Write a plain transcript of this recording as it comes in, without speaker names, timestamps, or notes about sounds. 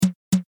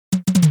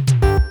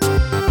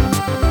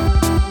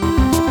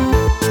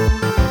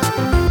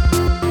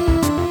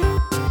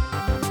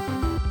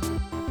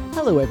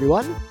Hello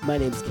everyone, my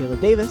name's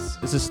Caleb Davis,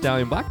 This is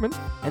Stallion Blackman.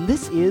 and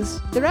this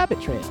is The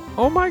Rabbit Trail.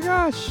 Oh my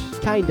gosh.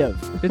 Kind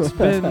of. It's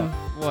been,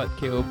 what,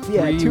 Caleb?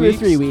 Yeah, 3 2 weeks? or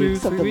 3 weeks, 3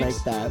 something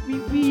weeks? like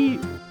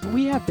that.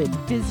 We have been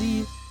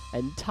busy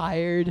and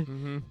tired,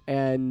 Mm-hmm.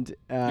 and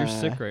You're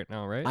sick right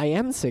now, right? I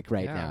am sick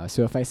right Yeah. now,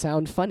 so if I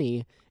sound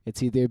funny,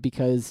 it's either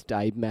because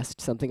I messed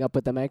something up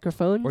with the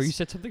microphones, Or you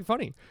said something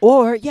funny.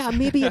 or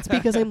maybe it's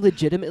because I'm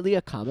legitimately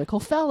a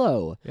comical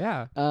fellow.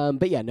 Yeah.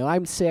 But yeah, no,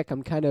 I'm sick.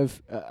 I'm kind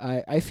of,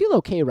 I feel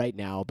okay right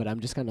now, but I'm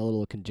just kind of a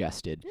little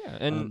congested. Yeah.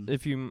 And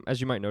as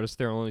you might notice,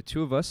 there are only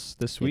 2 of us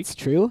this week. It's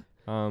true.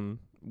 Me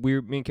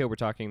and Caleb were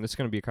talking. This is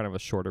going to be kind of a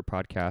shorter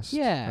podcast.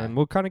 Yeah. And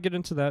we'll kind of get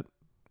into that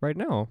right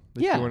now.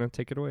 If Yeah. you want to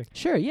take it away.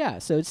 Sure, yeah.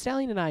 So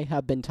Stallion and I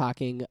have been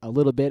talking a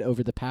little bit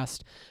over the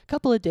past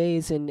couple of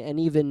days and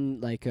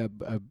even like a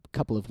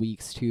couple of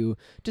weeks to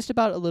just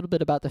about a little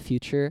bit about the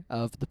future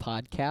of the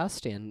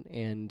podcast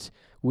and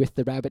with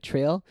the Rabbit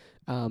Trail.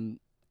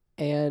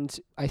 And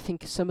I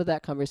think some of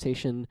that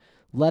conversation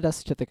led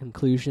us to the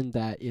conclusion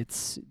that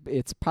it's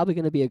probably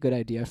going to be a good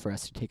idea for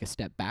us to take a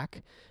step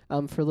back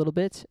for a little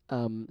bit.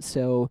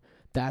 So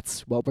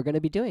that's what we're going to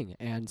be doing.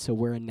 And so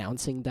we're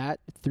announcing that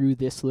through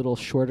this little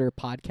shorter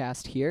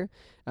podcast here.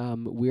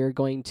 We're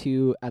going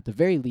to, at the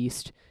very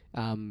least,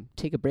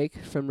 take a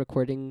break from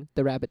recording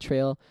the Rabbit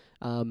Trail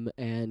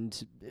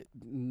and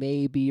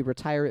maybe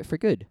retire it for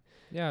good.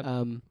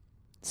 Yeah.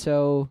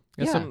 So,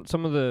 yeah.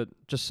 Some of the,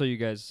 just so you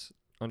guys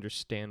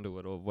understand a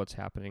little of what's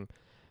happening,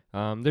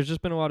 there's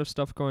just been a lot of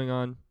stuff going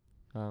on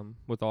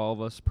with all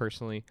of us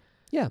personally.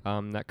 Yeah.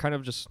 That kind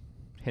of just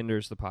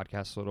hinders the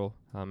podcast a little,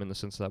 in the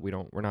sense that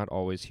we're not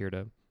always here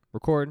to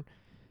record.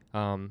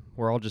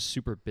 We're all just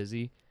super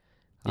busy.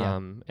 Yeah.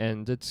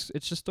 And it's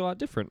just a lot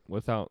different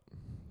without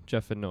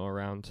Jeff and Noah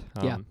around.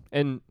 Yeah.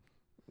 And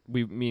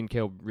me and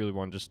Caleb really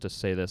wanted just to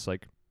say this,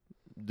 like,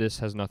 this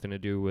has nothing to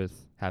do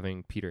with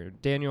having Peter and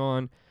Daniel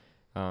on.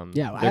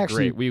 Yeah, they're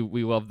great.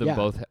 We love them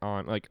both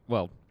on. Like,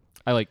 well,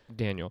 I like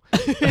Daniel.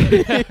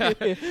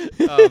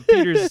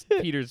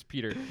 Peter's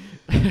Peter.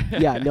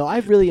 Yeah, no,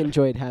 I've really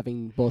enjoyed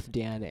having both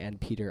Dan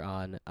and Peter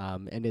on,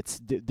 and it's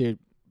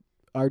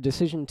our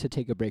decision to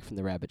take a break from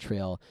the Rabbit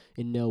Trail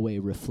in no way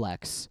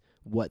reflects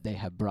what they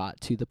have brought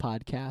to the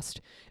podcast.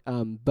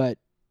 But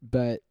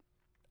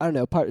I don't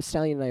know.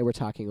 Stallion and I were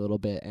talking a little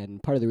bit,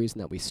 and part of the reason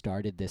that we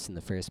started this in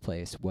the first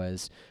place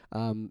was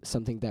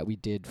something that we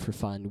did for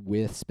fun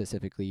with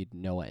specifically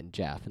Noah and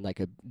Jeff. And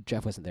like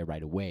Jeff wasn't there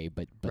right away,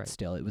 but Right.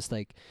 still, it was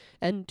like,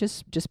 and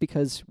just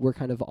because we're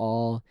kind of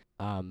all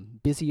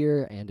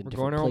busier and in We're different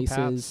going our own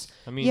places. paths.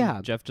 I mean,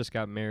 Yeah. Jeff just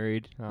got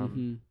married,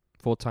 Mhm.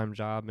 full-time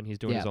job, and he's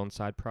doing his Yeah. own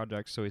side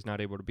projects, so he's not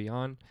able to be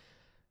on.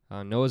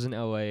 Noah's in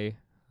LA,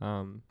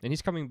 and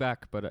he's coming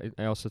back, but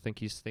I also think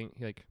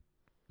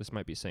this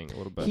might be saying a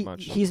little bit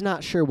much. He's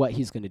not sure what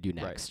he's going to do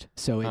Right. next.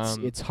 So it's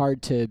Um, it's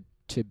hard to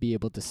be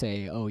able to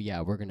say, oh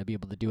yeah, we're going to be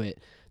able to do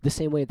it the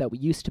same way that we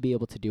used to be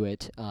able to do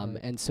it. Right.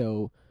 And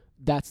so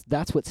that's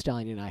what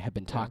Stallion and I have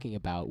been Yeah. talking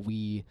about.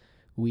 We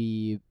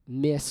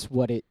miss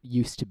what it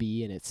used to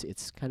be, and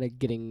it's kind of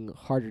getting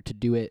harder to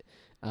do it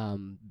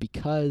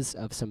because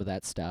of some of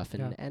that stuff,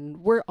 and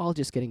we're all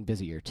just getting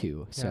busier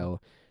too. Yeah. So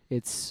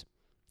it's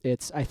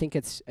I think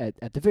it's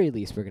at the very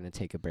least we're going to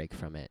take a break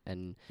from it,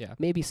 and Yeah.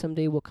 maybe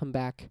someday we'll come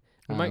back.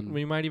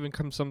 We might even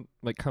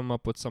come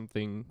up with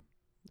something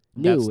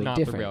New that's and not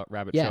different. the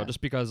rabbit Yeah. trail,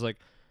 just because, like,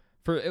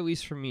 at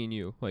least for me and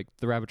you, like,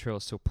 the rabbit trail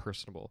is so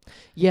personable.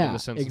 Yeah, in the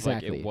sense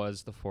exactly. of, like, it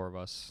was the 4 of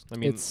us. I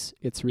mean, it's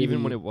really,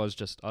 even when it was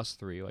just us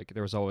 3, like,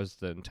 there was always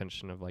the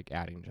intention of, like,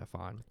 adding Jeff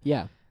on.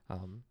 yeah.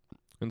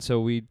 And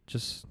so we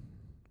just,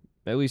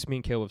 at least me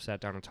and Caleb sat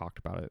down and talked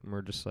about it, and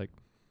we're just like,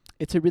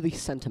 It's a really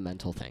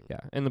sentimental thing.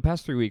 yeah. And the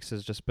past 3 weeks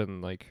has just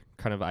been, like,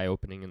 kind of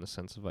eye-opening in the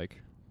sense of,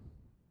 like,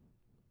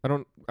 I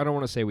don't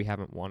want to say we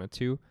haven't wanted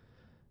to,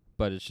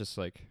 but it's just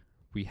like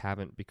we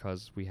haven't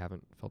because we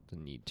haven't felt the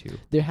need to.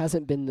 There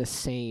hasn't been the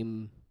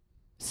same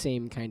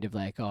kind of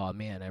like, oh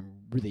man, I'm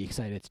really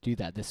excited to do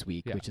that this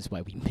week, Yeah. which is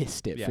why we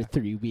missed it for Yeah.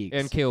 3 weeks.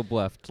 And Caleb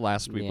left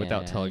last week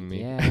without telling me.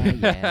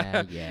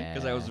 Yeah.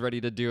 Because I was ready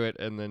to do it,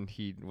 and then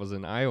he was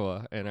in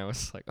Iowa, and I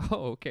was like,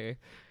 oh, okay.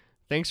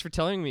 Thanks for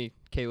telling me,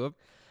 Caleb.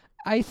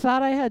 I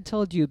thought I had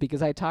told you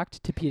because I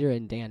talked to Peter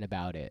and Dan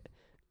about it.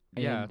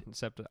 Yeah, And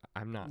except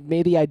I'm not.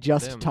 maybe I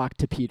just them. talked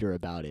to Peter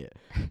about it.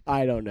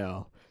 I don't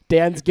know.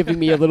 Dan's giving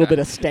me a little bit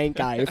of stank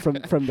eye from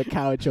the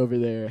couch over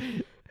there.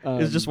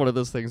 It's just one of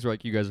those things where,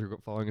 like, you guys are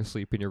falling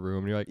asleep in your room,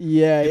 and you're like,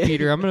 Yeah. hey,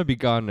 Peter, I'm going to be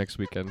gone next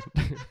weekend.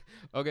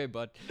 Okay,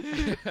 bud.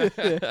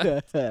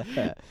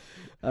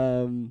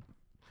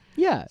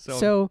 Yeah.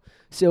 So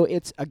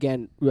it's,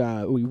 again,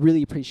 we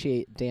really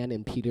appreciate Dan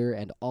and Peter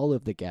and all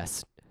of the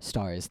guest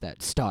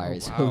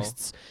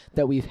hosts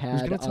that we've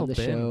had gonna on tell the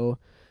Ben? show.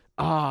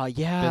 Oh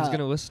yeah. Ben's going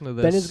to listen to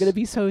this. Ben is gonna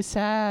be so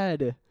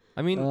sad.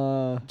 I mean,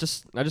 Uh, I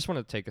just want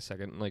to take a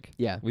second. Like,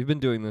 yeah. we've been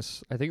doing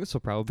this. I think this will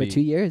For probably 2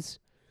 years.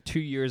 2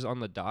 years on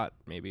the dot,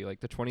 maybe. Like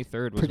the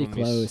 23rd was Pretty when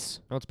close.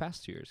 no, it's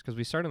past 2 years because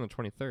we started on the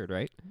 23rd,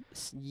 right?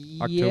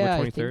 Yeah,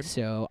 I think 23rd?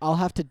 so. I'll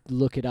have to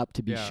look it up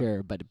to be Yeah.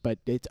 sure, but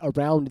it's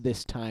around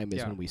this time is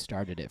Yeah. when we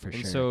started it for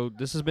And sure. so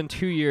this has been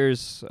 2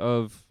 years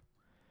of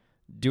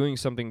doing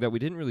something that we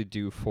didn't really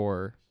do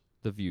for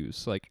the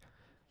views. Like,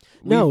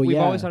 we've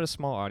always had a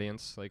small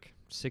audience, like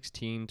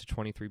 16 to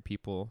 23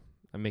 people.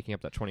 I'm making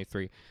up that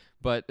 23,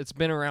 but it's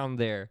been around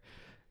there.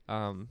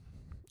 And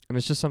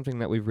it's just something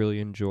that we've really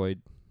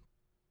enjoyed.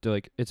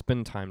 It's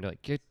been time to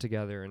like get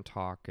together and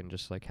talk and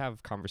just like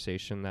have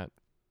conversation that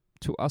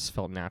to us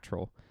felt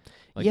natural.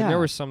 Like, and there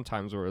were some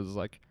times where it was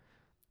like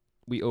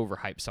we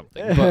overhyped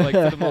something, but like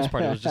for the most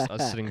part, it was just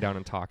us sitting down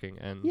and talking.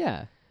 And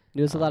yeah,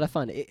 it was a lot of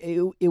fun.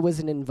 It was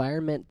an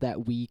environment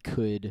that we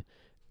could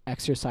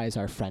exercise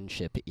our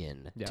friendship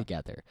in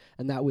together,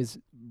 and that was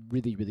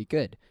really, really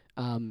good.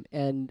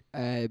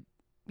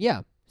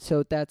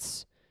 So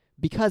that's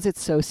because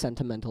it's so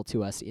sentimental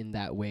to us in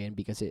that way, and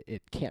because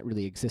it can't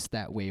really exist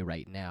that way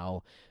right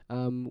now.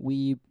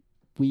 We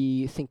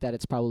think that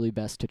it's probably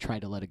best to try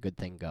to let a good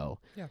thing go.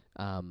 Yeah.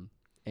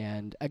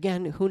 And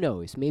again, who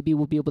knows? Maybe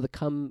we'll be able to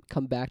come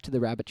back to the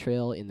rabbit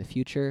trail in the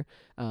future,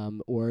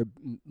 or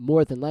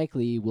more than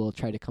likely, we'll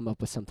try to come up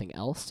with something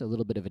else, a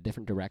little bit of a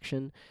different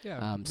direction.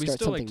 Yeah, we start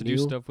still like something to new.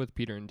 do stuff with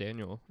Peter and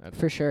Daniel.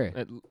 For sure.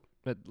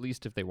 At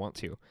least if they want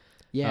to.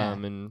 Yeah.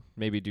 And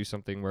maybe do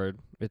something where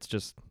it's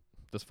just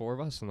this 4 of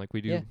us, and like we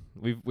do. Yeah.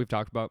 We've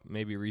talked about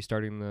maybe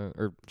starting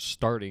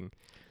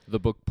the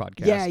book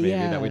podcast. Yeah, maybe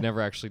yeah. that we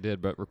never actually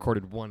did, but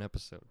recorded 1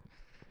 episode.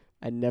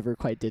 I never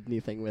quite did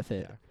anything with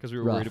it. Because we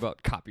were worried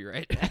about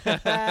copyright.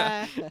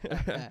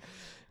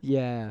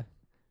 Yeah.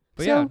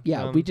 But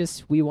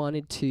we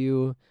wanted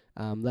to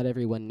let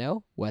everyone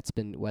know what's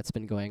been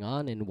going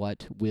on and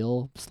what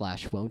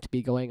will/won't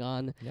be going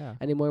on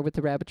anymore with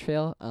the rabbit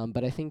trail.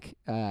 But I think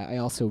I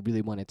also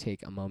really want to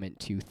take a moment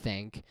to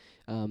thank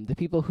the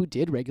people who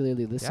did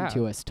regularly listen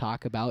to us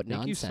talk about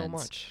nonsense. Thank you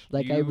so much.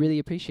 Like, I really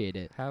appreciate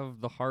it. Have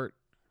the heart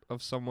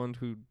of someone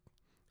who,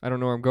 I don't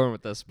know where I'm going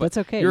with this, but that's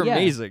okay. You're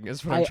amazing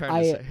is what I'm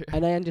trying to say.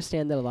 And I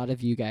understand that a lot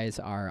of you guys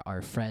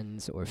are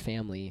friends or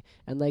family,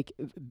 and like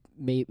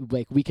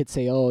we could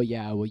say, oh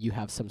yeah, well you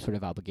have some sort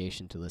of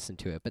obligation to listen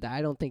to it, but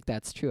I don't think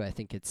that's true. I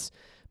think it's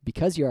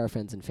because you're our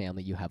friends and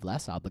family, you have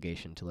less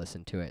obligation to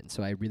listen to it, and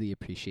so I really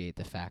appreciate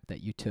the fact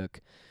that you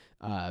took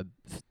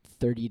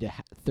 30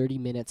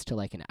 minutes to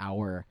like an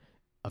hour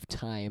of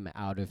time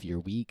out of your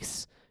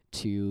weeks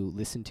to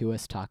listen to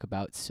us talk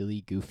about silly,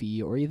 goofy,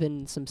 or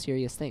even some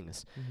serious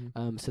things.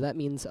 Mm-hmm. So that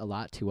means a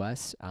lot to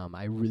us.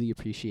 I really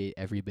appreciate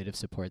every bit of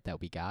support that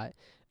we got.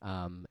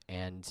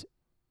 And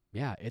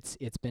yeah,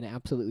 it's been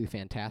absolutely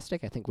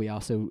fantastic. I think we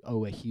also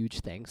owe a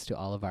huge thanks to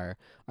all of our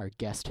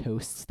guest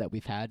hosts that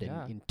we've had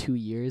in 2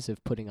 years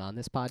of putting on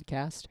this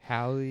podcast.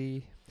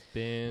 Hallie,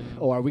 Ben.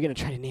 Oh, are we gonna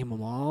try to name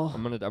them all?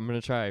 I'm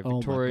gonna try. Oh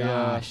Victoria. My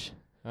gosh.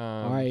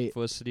 All right.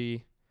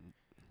 Felicity,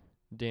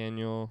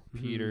 Daniel,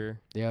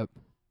 Peter. Yep.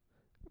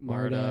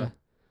 Marta.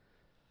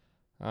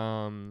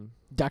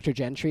 Dr.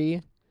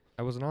 Gentry.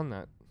 I wasn't on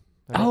that.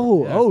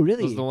 Oh,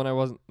 really? That was the one I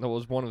wasn't. That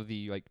was one of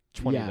the like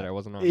 20 that I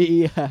wasn't on.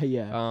 Yeah.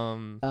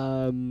 You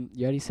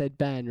already said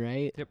Ben,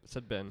 right? Yep,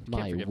 said Ben. My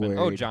Can't forget word. Ben.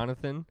 Oh,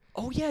 Jonathan.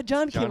 Oh yeah,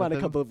 John came on a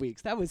couple of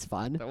weeks. That was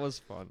fun. That was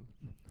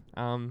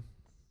fun.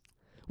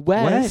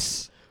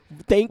 Wes.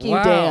 Thank you,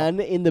 Dan,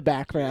 in the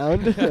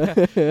background.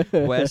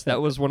 Wes, that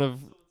was one of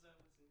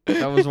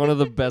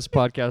the best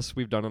podcasts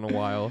we've done in a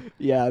while.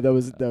 Yeah, that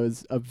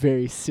was a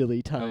very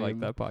silly time. I like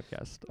that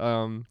podcast.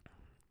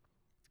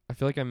 I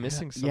feel like I'm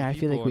missing some people. I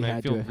feel like we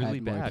had to have really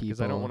had more bad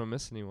because I don't people. want to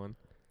miss anyone.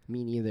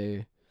 Me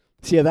neither.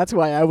 So yeah, that's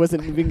why I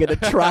wasn't even gonna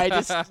try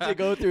to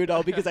go through it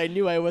all, because I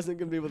knew I wasn't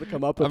gonna be able to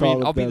come up with all of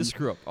them. I'll be the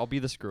screw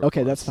up.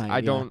 Okay, that's fine.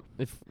 I don't.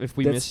 If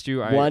we missed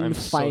you, I'm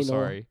so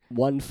sorry.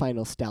 One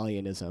final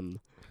Stallyonism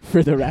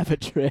for the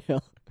rabbit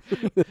trail.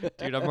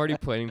 Dude, I'm already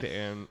planning to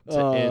end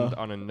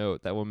on a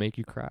note that will make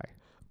you cry.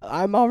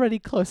 I'm already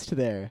close to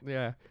there.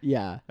 Yeah.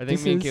 Yeah. I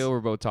think me and Caleb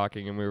were both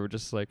talking, and we were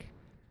just like,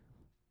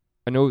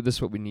 I know this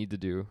is what we need to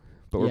do,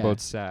 but we're both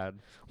sad.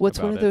 Well, it's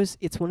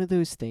one of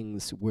those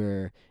things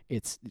where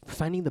it's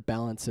finding the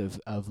balance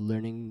of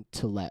learning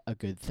to let a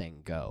good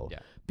thing go. Yeah.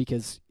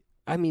 Because,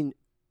 I mean,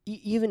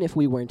 even if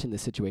we weren't in the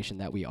situation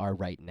that we are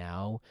right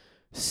now,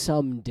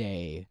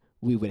 someday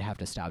we would have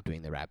to stop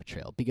doing the rabbit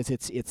trail, because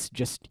it's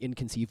just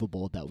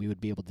inconceivable that we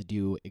would be able to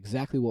do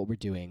exactly what we're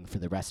doing for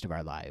the rest of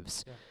our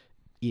lives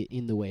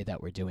in the way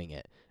that we're doing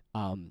it.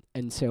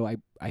 And so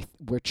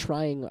we're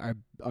trying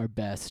our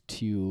best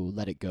to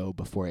let it go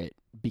before it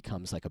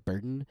becomes like a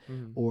burden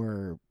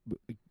or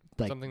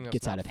like something that's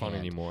gets not out of fun hand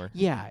anymore.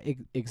 Yeah,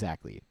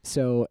 exactly.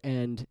 So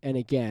and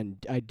again,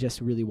 I just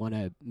really want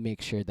to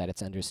make sure that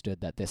it's understood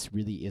that this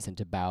really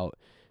isn't about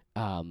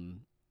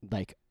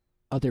like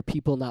other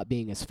people not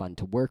being as fun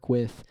to work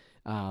with.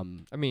 I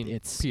mean,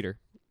 it's Peter.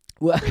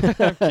 Well,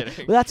 I'm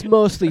kidding. well, that's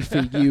mostly for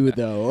you,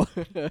 though.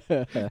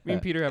 Me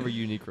and Peter have a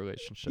unique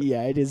relationship.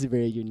 Yeah, it is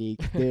very unique.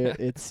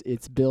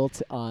 It's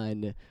built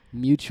on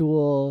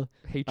mutual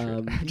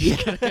Hatred.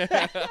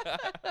 yeah.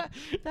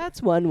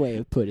 That's one way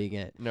of putting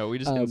it. No, we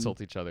just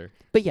insult each other.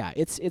 But yeah,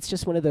 it's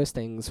just one of those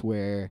things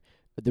where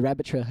the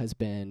rabbit trail has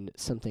been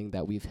something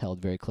that we've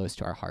held very close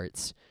to our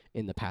hearts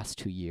in the past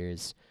 2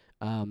 years.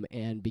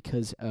 And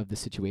because of the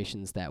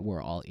situations that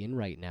we're all in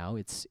right now,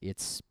 it's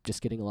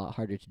just getting a lot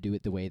harder to do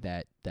it the way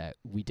that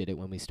we did it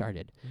when we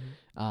started.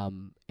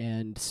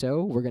 And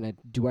so we're going to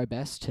do our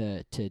best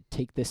to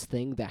take this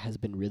thing that has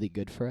been really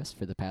good for us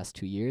for the past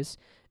 2 years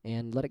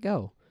and let it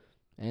go.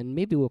 And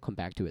maybe we'll come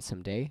back to it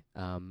someday.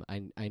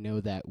 I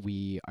know that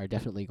we are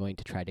definitely going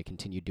to try to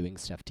continue doing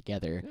stuff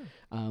together.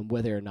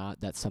 Whether or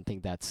not that's something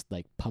that's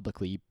like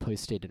publicly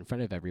posted in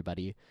front of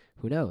everybody,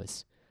 who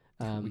knows?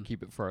 We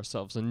keep it for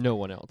ourselves and no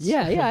one else.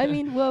 Yeah. I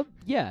mean, well,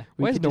 yeah.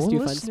 We Why can is just no do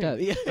one fun stuff.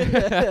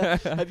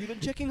 listening? Have you been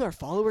checking our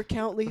follower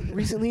count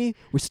recently?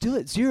 We're still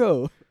at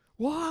 0.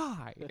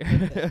 Why?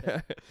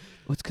 Well,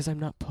 it's because I'm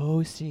not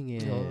posting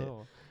it.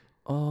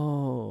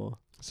 Oh.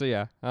 So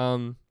yeah,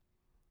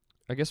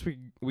 I guess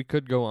we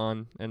could go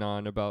on and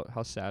on about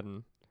how sad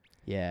and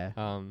Yeah.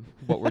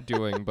 what we're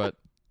doing, but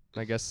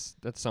I guess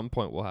at some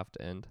point we'll have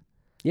to end.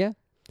 Yeah.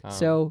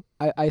 So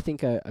I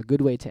think a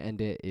good way to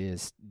end it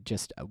is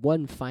just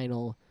one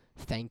final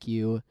thank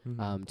you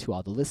to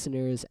all the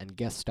listeners and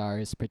guest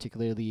stars,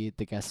 particularly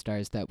the guest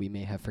stars that we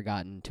may have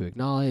forgotten to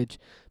acknowledge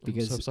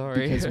because I'm so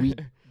sorry. because we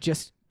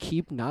just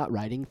keep not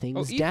writing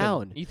things Ethan.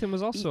 down. Ethan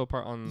was also a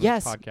part on the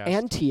Yes, podcast.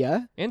 and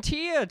Tia. And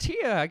Tia.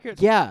 I could.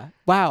 Yeah.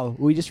 Wow.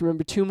 We just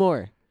remembered 2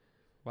 more.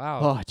 Wow.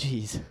 Oh,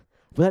 jeez.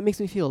 Well, that makes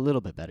me feel a little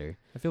bit better.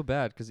 I feel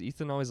bad because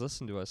Ethan always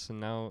listened to us, and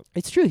now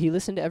It's true. He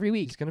listened every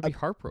week. he's gonna be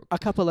heartbroken. A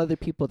couple other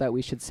people that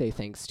we should say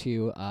thanks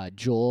to.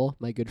 Joel,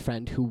 my good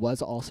friend, who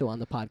was also on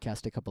the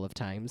podcast a couple of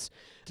times.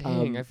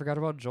 Dang, I forgot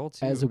about Joel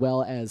too. As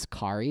well as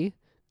Kari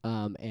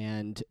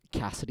and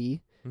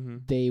Cassidy.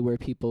 They were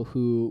people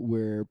who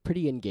were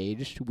pretty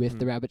engaged with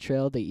the Rabbit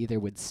Trail. They either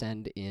would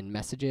send in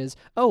messages.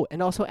 Oh,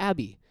 and also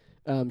Abby.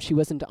 She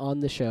wasn't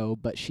on the show,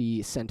 but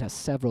she sent us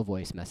several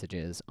voice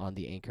messages on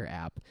the Anchor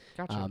app,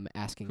 Gotcha.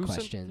 asking Who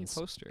questions. sent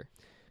the poster?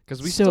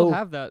 Because we So still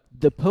have that.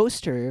 The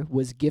poster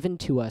was given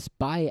to us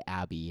by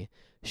Abby.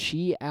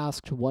 She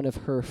asked one of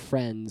her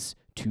friends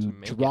to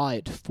make draw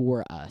it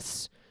for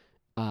us.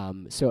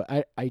 So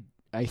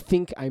I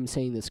think I'm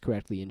saying this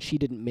correctly, and she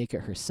didn't make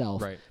it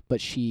herself, Right. but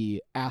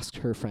she asked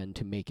her friend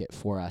to make it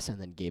for us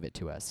and then gave it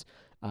to us.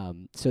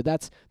 So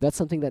that's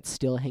something that's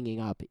still hanging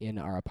up in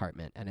our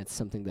apartment, and it's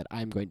something that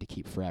I'm going to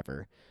keep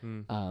forever.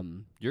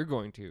 You're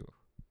going to.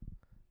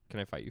 Can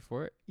I fight you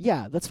for it?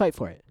 Yeah, let's fight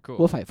for it. Cool.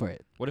 We'll fight for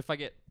it. What if I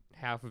get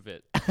half of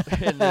it,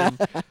 and then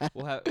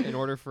we'll have, in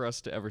order for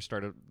us to ever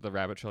start the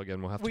rabbit trail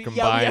again, we'll have to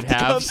combine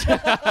halves,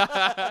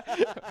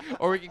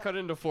 or we can cut it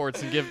into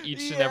fourths and give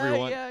each and every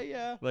one.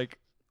 Yeah. Like,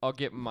 I'll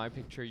get my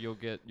picture, you'll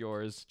get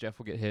yours, Jeff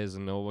will get his,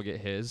 and Noah will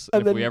get his.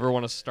 And If we ever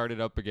want to start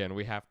it up again,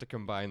 we have to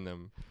combine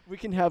them. We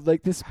can have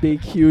like this big,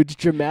 huge,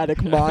 dramatic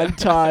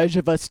montage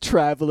of us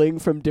traveling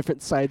from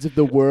different sides of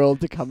the world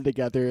to come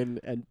together and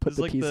put It's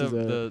the like pieces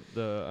the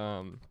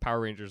Power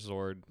Rangers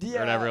Zord, Yeah. or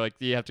whatever. Like,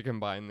 you have to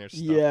combine their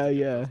stuff. Yeah, to get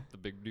yeah. The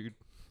big dude.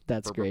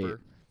 That's great. Burr.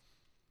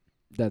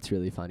 That's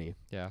really funny.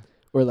 Yeah.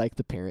 Or like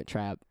the Parent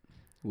Trap,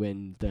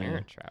 when the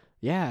Parent Trap.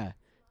 yeah,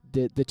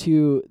 the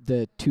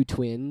two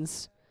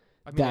twins.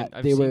 I mean, That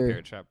I've they seen were-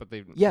 Parent Trap, but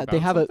they they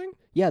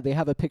have they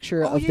have a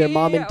picture Oh, of yeah, their yeah,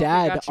 mom yeah. and Okay,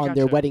 dad gotcha, on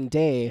their gotcha. wedding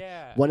day.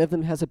 Yeah. One of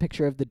them has a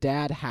picture of the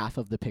dad half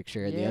of the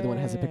picture, and the other one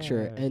has a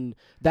picture, Yeah. and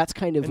that's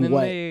kind of And then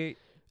what they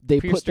they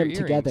pierced put their them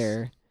earrings.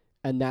 together,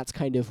 and that's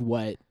kind of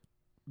what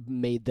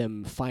made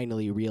them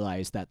finally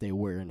realize that they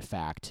were in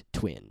fact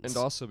twins. And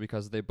also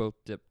because they both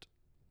dipped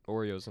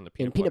Oreos into in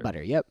peanut peanut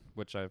butter. Yep,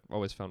 which I've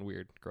always found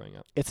weird growing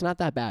up. it's not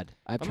that bad.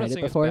 I've I'm tried not it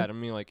saying before. it's bad. I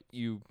mean, like,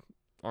 you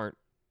aren't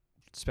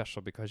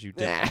special because you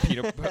dip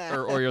peanut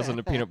or Oreos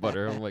into peanut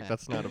butter. I'm like,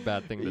 that's not a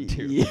bad thing to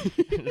do. Yeah.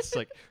 It's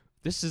like,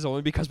 this is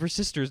only because we're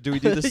sisters. Do we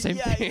do the same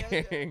Yeah,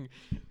 thing?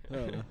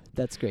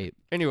 That's great.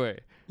 Anyway,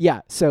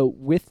 Yeah, so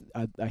with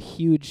a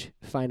huge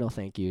final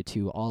thank you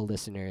to all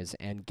listeners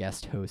and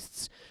guest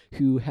hosts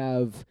who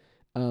have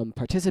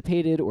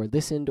participated or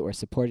listened or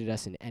supported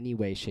us in any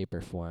way, shape,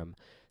 or form.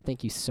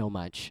 Thank you so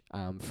much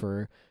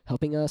for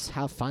helping us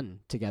have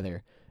fun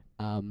together.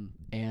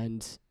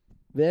 And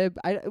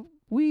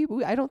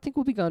I don't think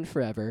we'll be gone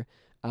forever,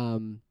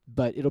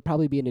 but it'll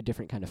probably be in a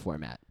different kind of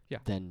format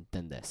than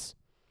this.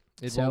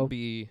 it So- won't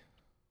be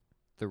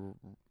the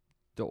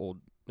old.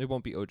 It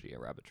won't be OG a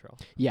rabbit trail.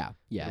 Yeah.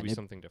 It'll be and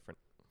something different.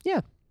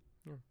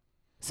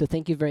 so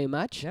thank you very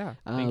much. Yeah.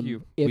 Thank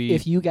you.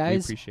 If you we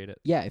guys appreciate it.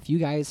 Yeah, if you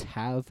guys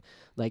have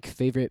like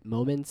favorite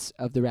moments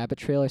of the rabbit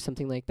trail or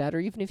something like that, or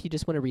even if you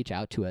just want to reach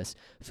out to us,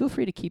 feel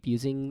free to keep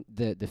using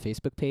the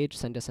Facebook page,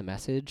 send us a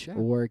message,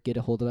 or get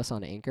a hold of us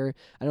on Anchor.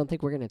 I don't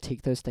think we're going to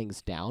take those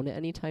things down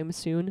anytime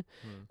soon.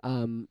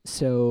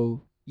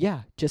 So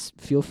yeah, just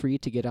feel free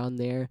to get on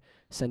there,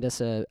 send us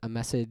a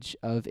message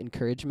of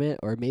encouragement,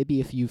 or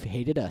maybe if you've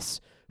hated us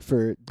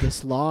for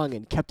this long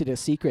and kept it a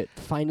secret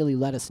finally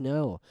let us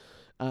know.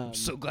 I'm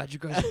so glad you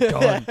guys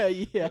are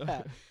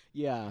done.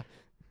 Yeah.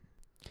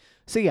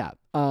 So yeah,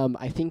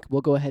 I think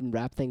we'll go ahead and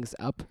wrap things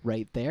up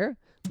right there.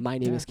 My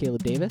name is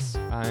Caleb Davis.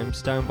 I'm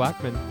Stalyon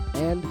Blackman.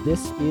 And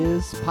this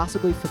is,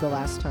 possibly for the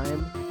last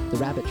time, The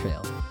Rabbit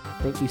Trail.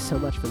 Thank you so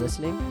much for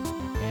listening,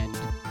 and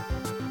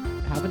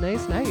have a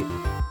nice night.